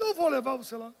com ele: não, vou levar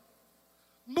você lá.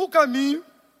 No caminho,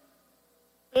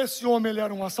 esse homem, ele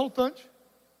era um assaltante,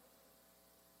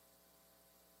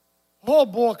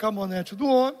 roubou a caminhonete do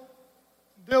homem,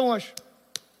 deu umas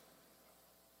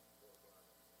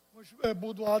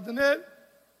bordoadas nele.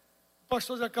 O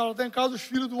pastor Zé Carlos está em casa, os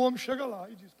filhos do homem chegam lá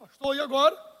e diz: pastor, e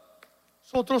agora? O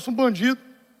senhor trouxe um bandido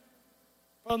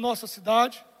para a nossa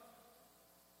cidade.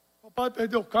 O papai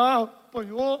perdeu o carro,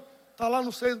 apanhou, está lá,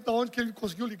 não sei de onde que ele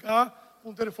conseguiu ligar,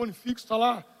 com um telefone fixo, está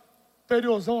lá,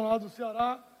 interiozão lá do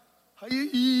Ceará.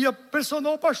 Aí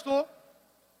pressionou o pastor.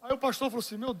 Aí o pastor falou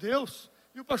assim, meu Deus.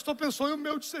 E o pastor pensou, e o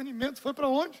meu discernimento foi para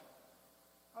onde?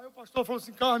 Aí o pastor falou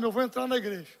assim, Carmen, eu vou entrar na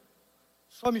igreja.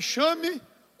 Só me chame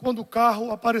quando o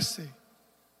carro aparecer.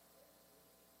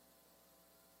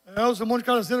 Os irmãos de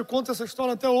Carazeiro contam essa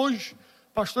história até hoje.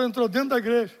 O pastor entrou dentro da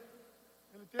igreja.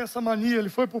 Ele tem essa mania, ele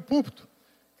foi para o púlpito.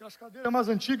 Aquelas cadeiras mais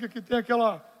antigas que tem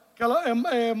aquela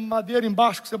madeira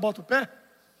embaixo que você bota o pé.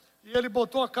 E ele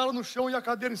botou a cara no chão e a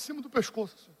cadeira em cima do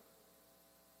pescoço. Assim.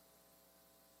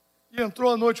 E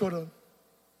entrou à noite orando.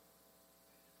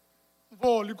 Não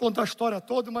vou lhe contar a história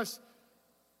toda, mas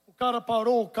o cara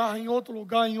parou o carro em outro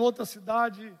lugar, em outra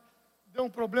cidade. Deu um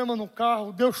problema no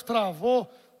carro, Deus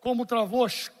travou, como travou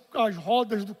as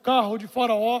rodas do carro de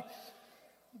Faraó.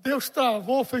 Deus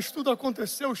travou, fez tudo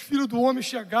acontecer, os filhos do homem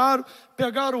chegaram,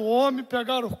 pegaram o homem,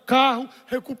 pegaram o carro,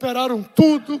 recuperaram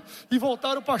tudo e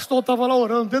voltaram. O pastor estava lá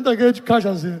orando, dentro da igreja de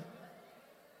Cajazeiro.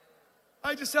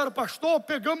 Aí disseram, pastor,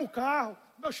 pegamos o carro,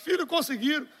 meus filhos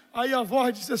conseguiram. Aí a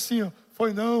voz disse assim, ó,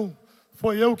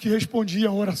 foi eu que respondi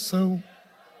a oração.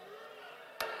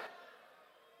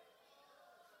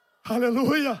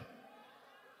 Aleluia,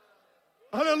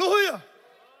 aleluia,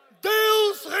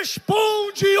 Deus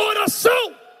responde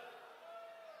oração.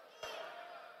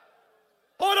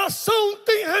 Oração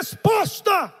tem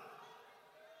resposta.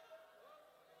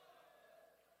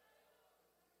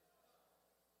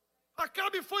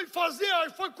 Acabe foi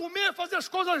comer, fazer as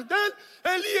coisas dele.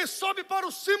 Elias sobe para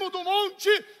o cimo do monte,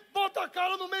 bota a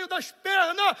cara no meio das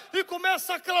pernas e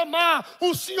começa a clamar.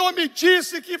 O Senhor me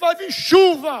disse que vai vir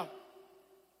chuva.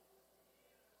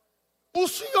 O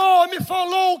Senhor me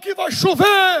falou que vai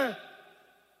chover.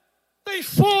 Tem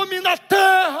fome na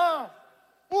terra.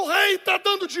 O rei está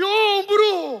dando de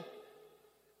ombro.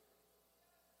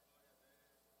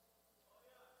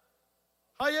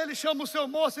 Aí ele chama o seu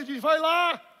moço e diz, vai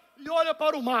lá e olha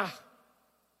para o mar.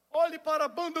 Olhe para a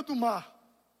banda do mar.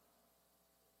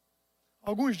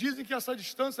 Alguns dizem que essa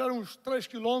distância era uns 3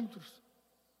 quilômetros,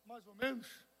 mais ou menos.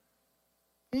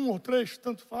 1 ou 3,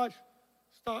 tanto faz.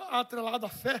 Está atrelado à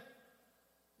fé,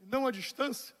 e não à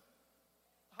distância.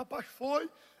 O rapaz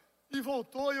foi e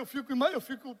voltou, e eu fico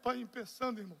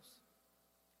pensando, irmãos.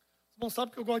 Os irmãos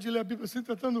sabem que eu gosto de ler a Bíblia assim,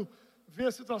 tentando ver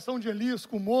a situação de Elias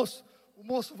com o moço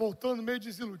voltando meio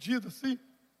desiludido, assim.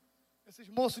 Esses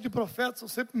moços de profetas são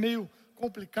sempre meio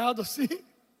complicados, assim.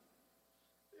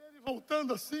 E ele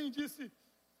voltando assim, disse,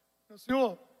 meu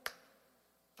senhor,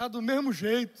 está do mesmo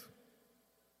jeito.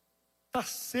 Está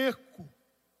seco.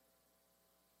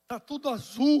 Está tudo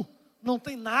azul, não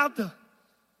tem nada.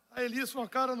 Aí Elias com a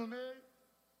cara no meio.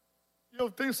 E eu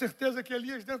tenho certeza que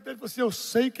Elias dentro dele falou assim, eu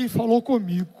sei quem falou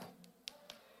comigo.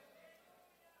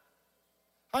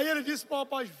 Aí ele disse para o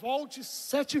rapaz, volte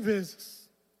 7 vezes.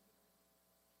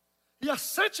 E a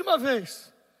 7ª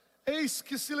vez, eis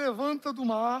que se levanta do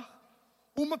mar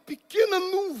uma pequena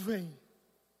nuvem,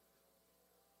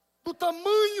 do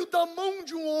tamanho da mão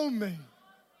de um homem.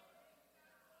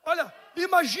 Olha,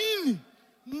 imagine,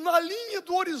 na linha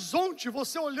do horizonte,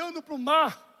 você olhando para o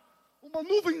mar, uma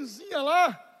nuvenzinha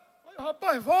lá. O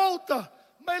rapaz volta,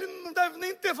 mas ele não deve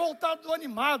nem ter voltado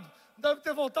animado, deve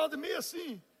ter voltado meio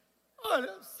assim,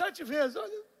 olha, 7 vezes,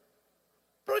 olha,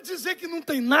 para dizer que não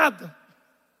tem nada.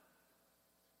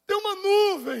 Tem uma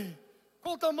nuvem,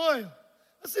 qual o tamanho?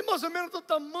 Assim, mais ou menos do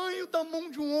tamanho da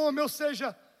mão de um homem, ou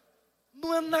seja,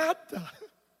 não é nada.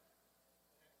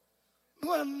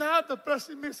 Não é nada para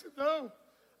essa imensidão.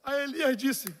 Aí Elias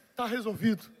disse, está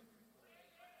resolvido.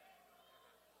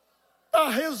 Está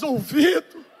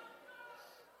resolvido.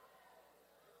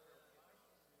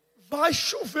 Vai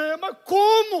chover, mas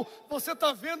como? Você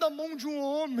está vendo a mão de um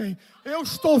homem, eu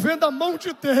estou vendo a mão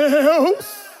de Deus.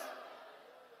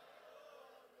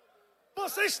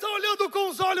 Você está olhando com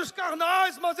os olhos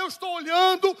carnais, mas eu estou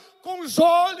olhando com os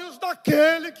olhos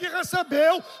daquele que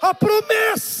recebeu a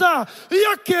promessa. E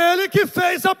aquele que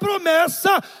fez a promessa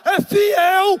é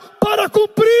fiel para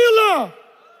cumpri-la.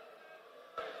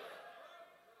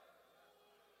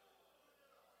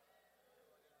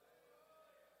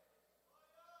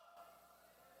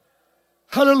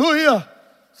 Aleluia!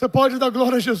 Você pode dar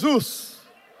glória a Jesus?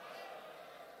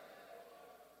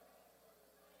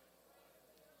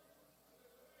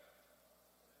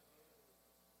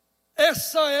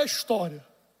 Essa é a história.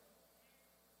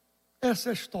 Essa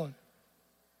é a história.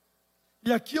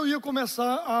 E aqui eu ia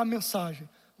começar a mensagem,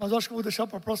 mas eu acho que eu vou deixar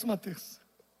para a próxima terça.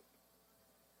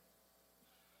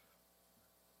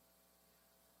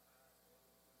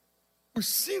 Os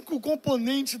 5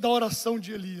 componentes da oração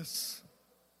de Elias.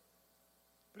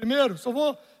 Primeiro, só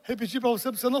vou repetir para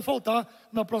você não faltar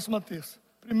na próxima terça.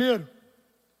 Primeiro,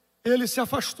 ele se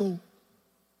afastou.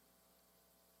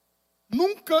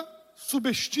 Nunca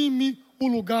subestime o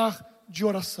lugar de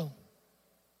oração.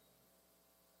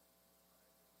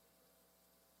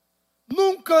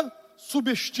 Nunca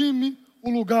subestime o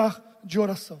lugar de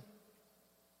oração.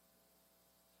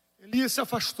 Elias se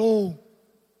afastou.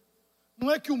 Não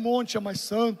é que o monte é mais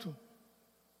santo,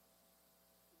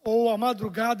 ou a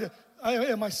madrugada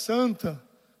é mais santa,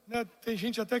 né? Tem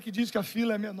gente até que diz que a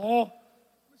fila é menor.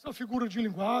 Isso é uma figura de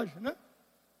linguagem, né?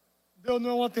 Deus não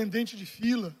é um atendente de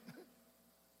fila.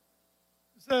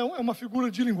 Isso é uma figura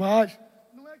de linguagem.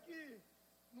 Não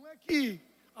é que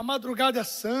a madrugada é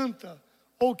santa,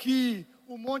 ou que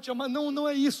o monte é mais... Não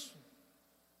é isso.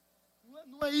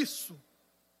 Não é isso.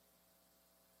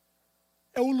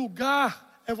 É o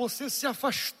lugar, é você se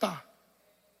afastar.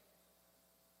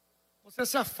 Você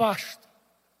se afasta.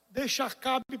 Deixa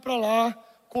Acabe para lá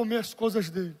comer as coisas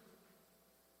dele.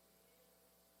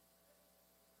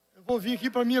 Eu vou vir aqui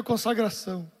para a minha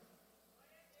consagração.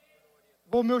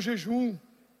 Vou ao meu jejum.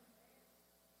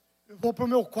 Eu vou para o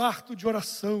meu quarto de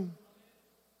oração.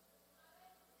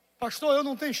 Pastor, eu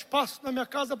não tenho espaço na minha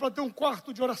casa para ter um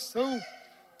quarto de oração,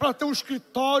 para ter um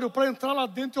escritório, para entrar lá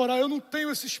dentro e orar. Eu não tenho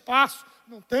esse espaço.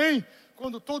 Não tem.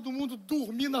 Quando todo mundo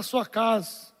dormir na sua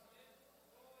casa.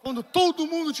 Quando todo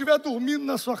mundo estiver dormindo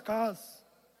na sua casa.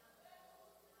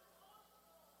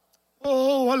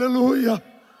 Oh, aleluia.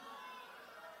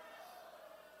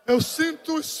 Eu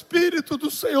sinto o Espírito do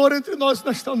Senhor entre nós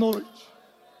nesta noite.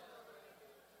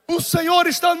 O Senhor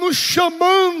está nos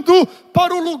chamando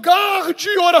para o lugar de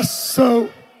oração.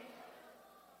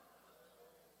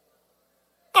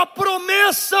 A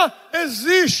promessa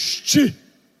existe.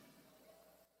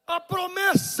 A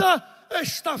promessa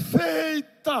está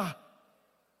feita.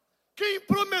 Quem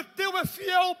prometeu é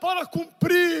fiel para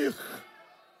cumprir.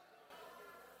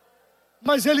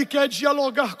 Mas Ele quer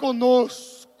dialogar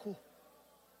conosco.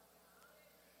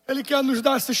 Ele quer nos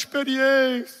dar essa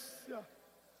experiência.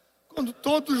 Quando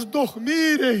todos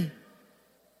dormirem,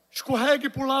 escorregue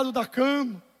para o lado da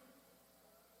cama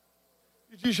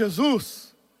e diz: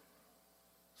 Jesus,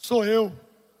 sou eu.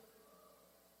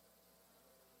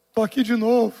 Estou aqui de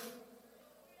novo.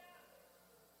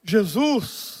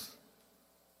 Jesus.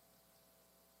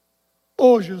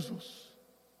 Oh, Jesus.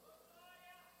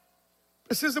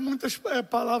 Precisa de muitas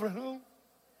palavras, não.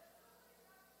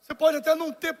 Você pode até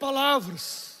não ter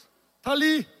palavras. Está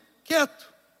ali,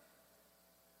 quieto.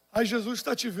 Aí Jesus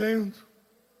está te vendo.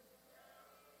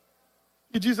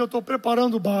 E diz: eu estou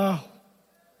preparando o barro.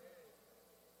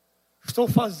 Estou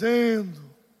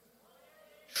fazendo.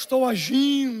 Estou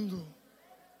agindo.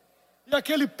 E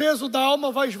aquele peso da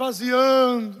alma vai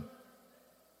esvaziando.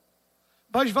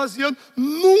 Vai esvaziando.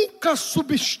 Nunca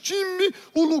subestime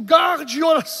o lugar de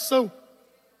oração.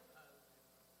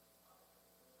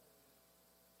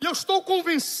 E eu estou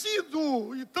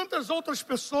convencido, e tantas outras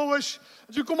pessoas,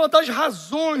 de que uma das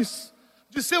razões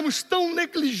de sermos tão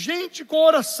negligentes com a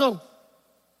oração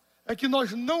é que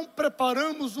nós não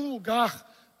preparamos um lugar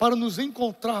para nos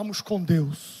encontrarmos com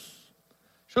Deus.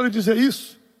 Deixa eu lhe dizer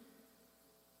isso.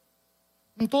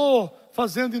 Não estou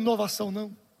fazendo inovação, não.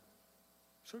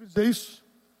 Deixa eu lhe dizer isso.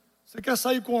 Você quer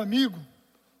sair com um amigo,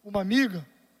 uma amiga?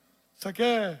 Você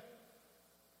quer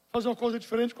fazer uma coisa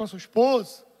diferente com a sua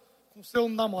esposa, com o seu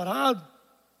namorado?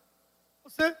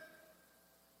 Você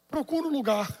procura um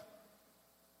lugar.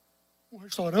 Um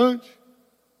restaurante,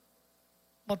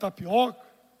 uma tapioca,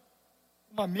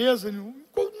 uma mesa,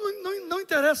 não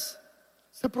interessa.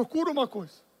 Você procura uma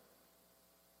coisa.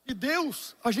 E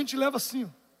Deus, a gente leva assim,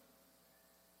 ó.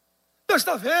 Deus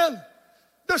está vendo,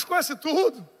 Deus conhece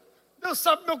tudo, Deus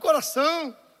sabe meu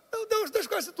coração, Deus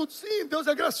conhece tudo, sim, Deus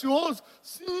é gracioso,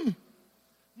 sim,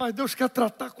 mas Deus quer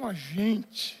tratar com a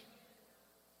gente,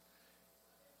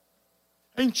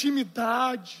 é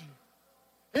intimidade.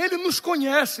 Ele nos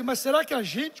conhece, mas será que a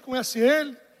gente conhece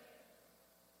Ele?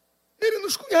 Ele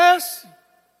nos conhece,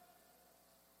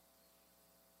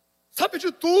 sabe de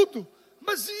tudo,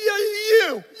 mas e aí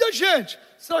eu? E a gente?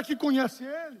 Será que conhece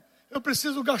Ele? Eu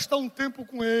preciso gastar um tempo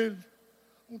com Ele,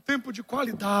 um tempo de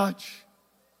qualidade.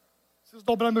 Preciso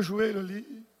dobrar meu joelho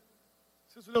ali,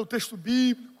 preciso ler o texto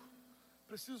bíblico,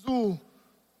 preciso...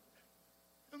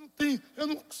 Eu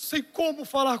não sei como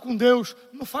falar com Deus.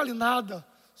 Não fale nada,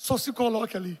 só se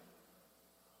coloque ali.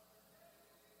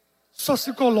 Só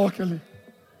se coloque ali.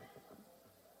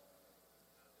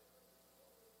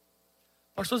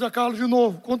 Pastor Zé Carlos, de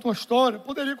novo, conta uma história.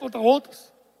 Poderia contar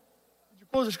outras, de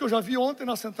coisas que eu já vi ontem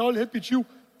na central. Ele repetiu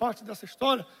parte dessa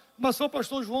história. Mas foi o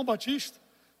pastor João Batista.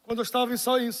 Quando eu estava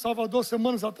em Salvador,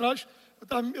 semanas atrás,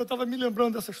 eu estava me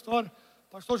lembrando dessa história.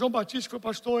 Pastor João Batista, que foi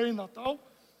pastor em Natal,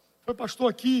 foi pastor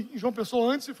aqui em João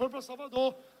Pessoa antes e foi para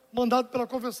Salvador, mandado pela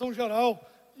Convenção Geral.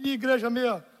 E igreja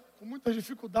meia com muitas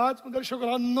dificuldades. Quando ele chegou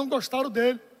lá, não gostaram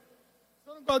dele.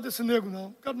 Eu não gosto desse nego,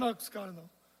 não quero nada com esse cara, não.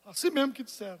 Assim mesmo que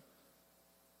disseram.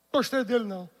 Não gostei dele,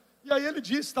 não. E aí ele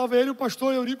disse, estava ele e o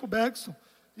pastor Eurico Bergson,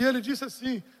 e ele disse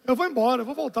assim, eu vou embora, eu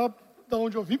vou voltar da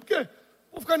onde eu vim, porque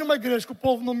vou ficar numa igreja que o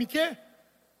povo não me quer,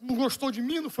 não gostou de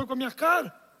mim, não foi com a minha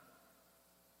cara.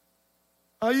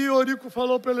 Aí Eurico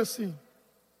falou para ele assim,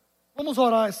 vamos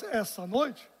orar essa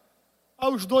noite?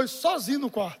 Aí os dois sozinhos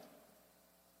no quarto,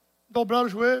 dobraram o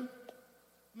joelho,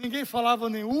 ninguém falava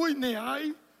nem ui, nem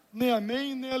ai, nem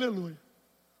amém, nem aleluia.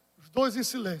 Os dois em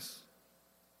silêncio,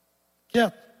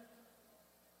 quieto.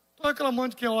 Não estou reclamando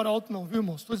de quem ora alto não, viu,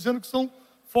 irmãos? Estou dizendo que são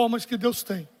formas que Deus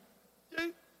tem. E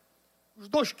aí, os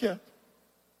dois quietos.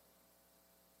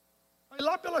 Aí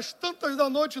lá pelas tantas da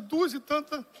noite, 2 e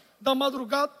tantas da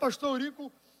madrugada, o pastor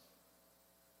Eurico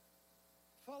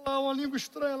fala uma língua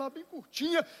estranha lá, bem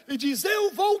curtinha, e diz,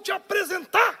 eu vou te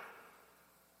apresentar.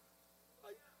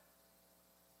 Aí,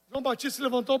 João Batista se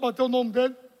levantou, bateu o nome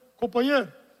dele,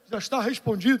 companheiro, já está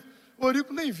respondido. O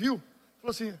Eurico nem viu,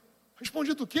 falou assim,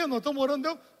 respondido o quê? Nós estamos orando,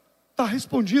 Deus, está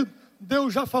respondido,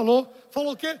 Deus já falou.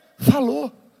 Falou o quê?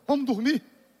 Falou, vamos dormir.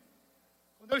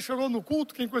 Quando ele chegou no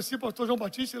culto, quem conhecia o pastor João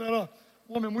Batista, ele era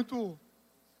um homem muito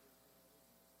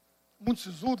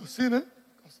sisudo, assim, né?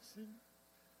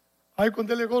 Aí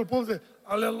quando ele ligou no povo, disse,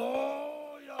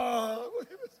 aleluia!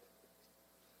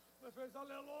 Ele fez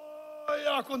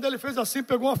aleluia! Quando ele fez assim,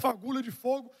 pegou uma fagulha de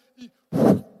fogo e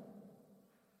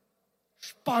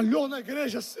espalhou na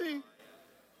igreja assim.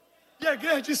 E a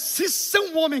igreja disse, se é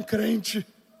um homem crente,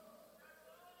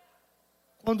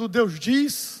 quando Deus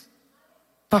diz,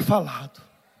 está falado.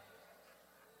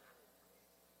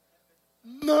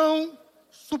 Não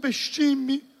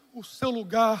subestime o seu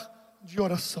lugar de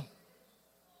oração.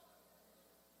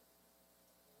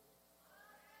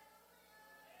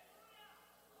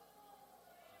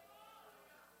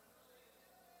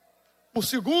 O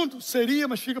segundo seria,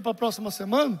 mas fica para a próxima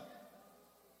semana,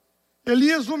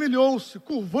 Elias humilhou-se,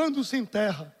 curvando-se em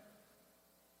terra.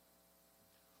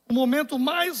 O momento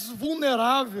mais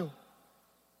vulnerável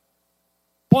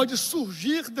pode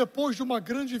surgir depois de uma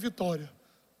grande vitória.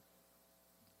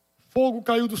 Fogo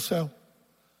caiu do céu.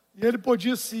 E ele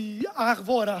podia se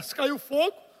arvorar. Se caiu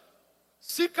fogo,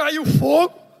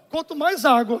 quanto mais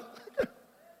água.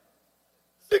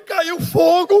 Se caiu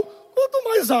fogo, quanto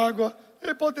mais água.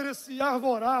 Ele poderia se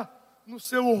arvorar no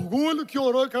seu orgulho, que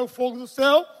orou e caiu fogo do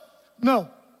céu.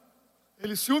 Não.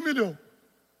 Ele se humilhou.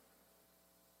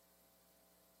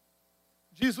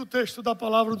 Diz o texto da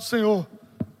palavra do Senhor,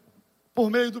 por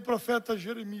meio do profeta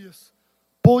Jeremias,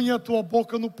 põe a tua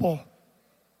boca no pó,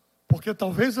 porque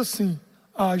talvez assim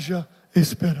haja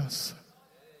esperança.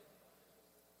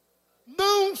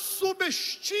 Não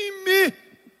subestime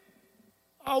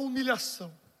a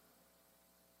humilhação,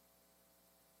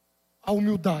 a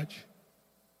humildade.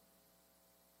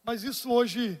 Mas isso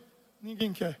hoje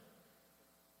ninguém quer,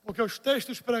 porque os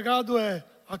textos pregados é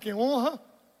a quem honra,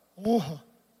 honra.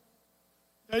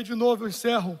 E aí de novo eu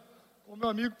encerro com o meu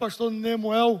amigo pastor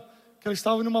Nemuel, que ele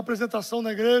estava numa apresentação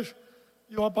na igreja,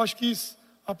 e o rapaz quis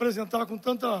apresentar com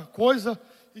tanta coisa,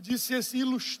 e disse esse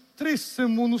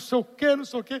ilustríssimo, não sei o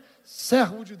que,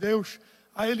 servo de Deus.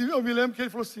 Aí eu me lembro que ele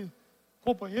falou assim,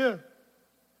 companheiro,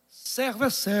 servo é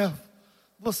servo.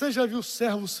 Você já viu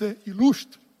servo ser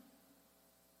ilustre?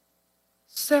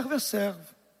 Servo é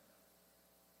servo.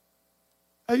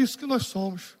 É isso que nós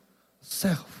somos,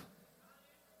 servo.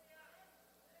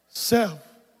 Servo.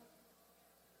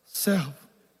 Servo.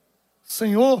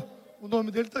 Senhor, o nome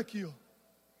dele está aqui, ó.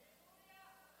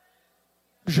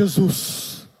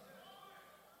 Jesus.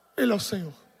 Ele é o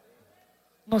Senhor.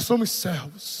 Nós somos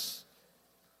servos.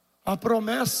 A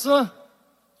promessa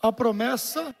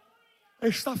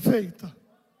está feita.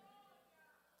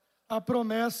 A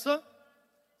promessa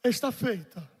está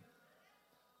feita.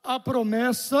 A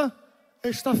promessa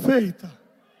está feita.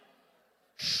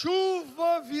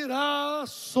 Chuva virá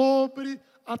sobre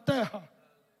a terra.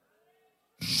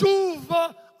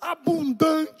 Chuva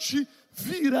abundante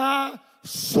virá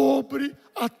sobre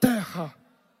a terra.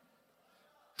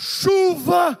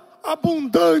 Chuva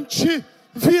abundante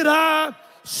virá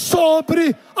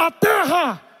sobre a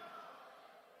terra.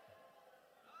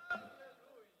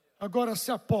 Agora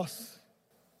se aposse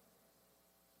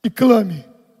e clame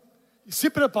e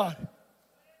se prepare.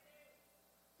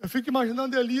 Eu fico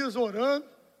imaginando Elias orando.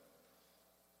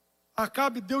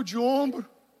 Acabe deu de ombro.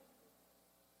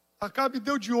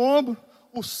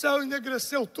 O céu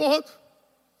enegreceu todo.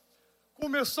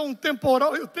 Começou um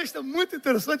temporal. E o texto é muito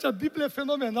interessante. A Bíblia é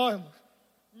fenomenal, irmão.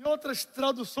 Em outras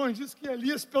traduções diz que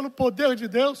Elias, pelo poder de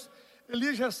Deus,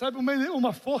 Elias recebe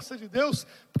uma força de Deus,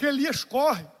 porque Elias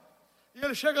corre, e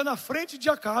ele chega na frente de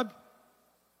Acabe.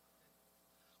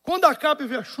 Quando Acabe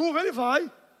vê a chuva, ele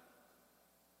vai,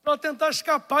 para tentar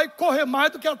escapar e correr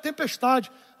mais do que a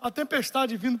tempestade. A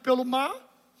tempestade vindo pelo mar,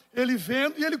 ele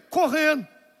vendo e ele correndo.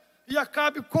 E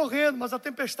Acabe correndo, mas a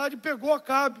tempestade pegou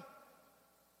Acabe.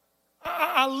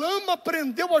 A lama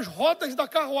prendeu as rodas da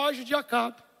carruagem de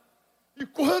Acabe. E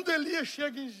quando Elias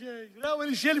chega em Jezreel,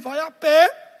 ele vai a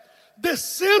pé,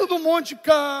 descendo do Monte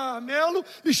Carmelo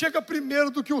e chega primeiro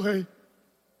do que o rei.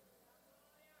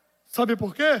 Sabe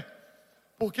por quê?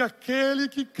 Porque aquele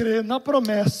que crê na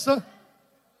promessa,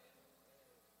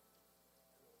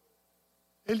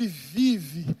 ele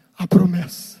vive a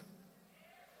promessa.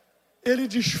 Ele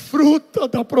desfruta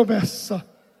da promessa.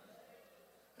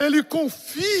 Ele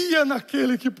confia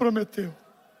naquele que prometeu.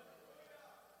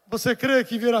 Você crê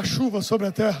que virá chuva sobre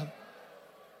a terra?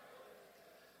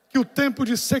 Que o tempo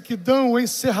de sequidão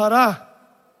encerrará?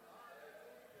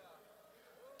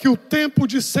 Que o tempo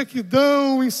de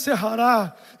sequidão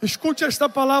encerrará? Escute esta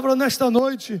palavra nesta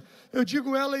noite. Eu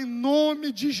digo ela em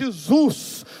nome de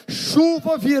Jesus.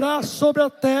 Chuva virá sobre a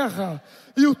terra.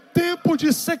 E o tempo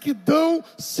de sequidão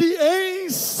se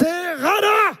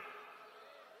encerrará.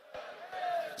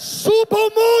 Suba ao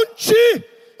monte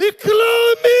e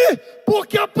clame,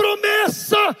 porque a promessa